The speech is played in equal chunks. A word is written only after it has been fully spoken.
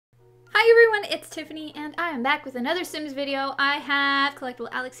Hi everyone, it's Tiffany and I am back with another Sims video. I have Collectible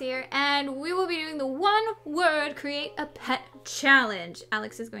Alex here and we will be doing the one word create a pet challenge.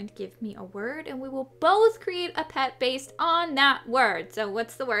 Alex is going to give me a word and we will both create a pet based on that word. So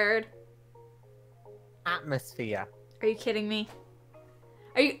what's the word? Atmosphere. Are you kidding me?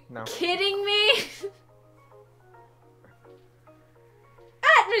 Are you kidding me?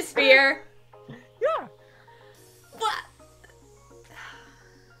 Atmosphere! Yeah. What?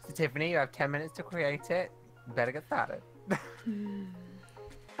 So Tiffany, you have 10 minutes to create it. You better get started.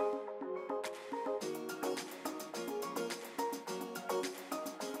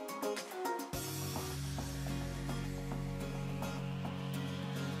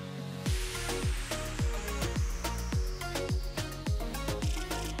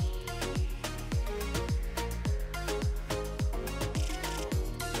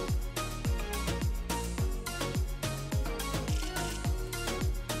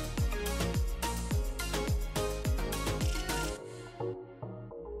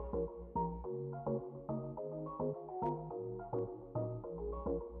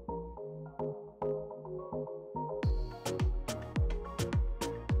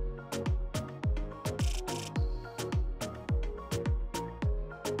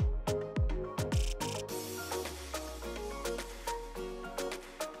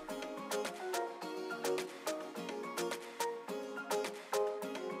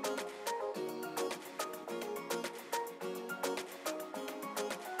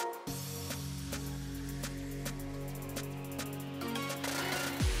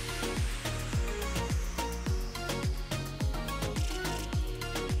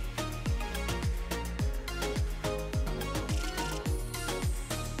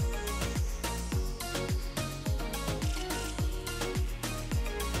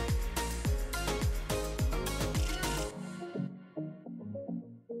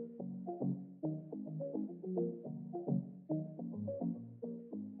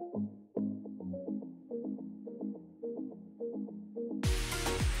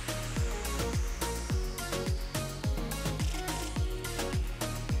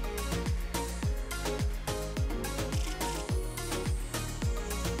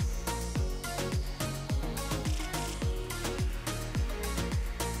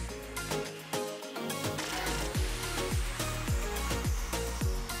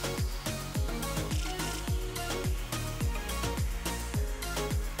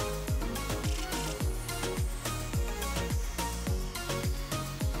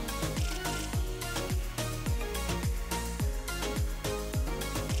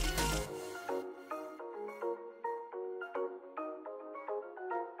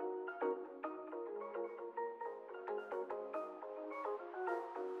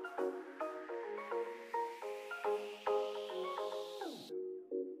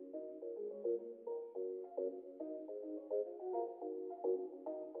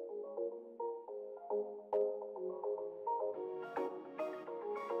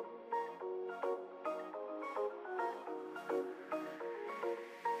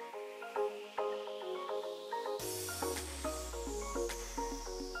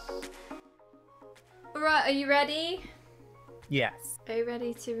 Are you ready? Yes. Are you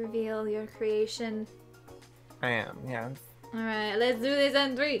ready to reveal your creation? I am, yes. Alright, let's do this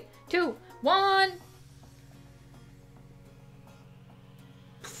in 3, 2, 1!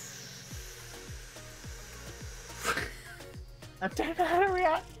 I don't know how to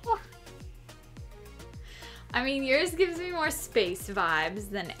react. I mean, yours gives me more space vibes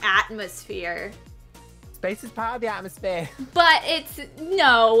than atmosphere. Space is part of the atmosphere. But it's...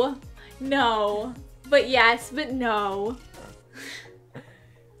 no. No. But yes, but no.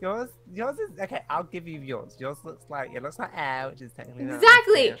 Yours is... Okay, I'll give you yours. Yours looks like... It looks like air, which is technically not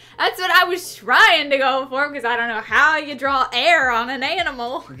Exactly! atmosphere. That's what I was trying to go for, because I don't know how you draw air on an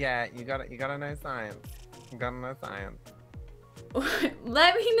animal. Yeah, you gotta know science. You gotta know science.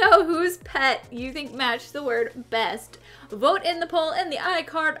 Let me know whose pet you think matched the word best. Vote in the poll in the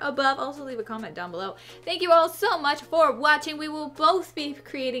iCard above. Also leave a comment down below. Thank you all so much for watching. We will both be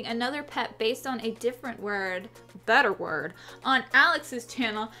creating another pet based on a different word, better word, on Alex's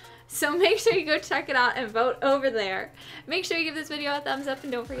channel. So make sure you go check it out and vote over there. Make sure you give this video a thumbs up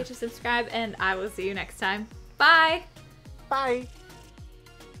and don't forget to subscribe, and I will see you next time. Bye! Bye!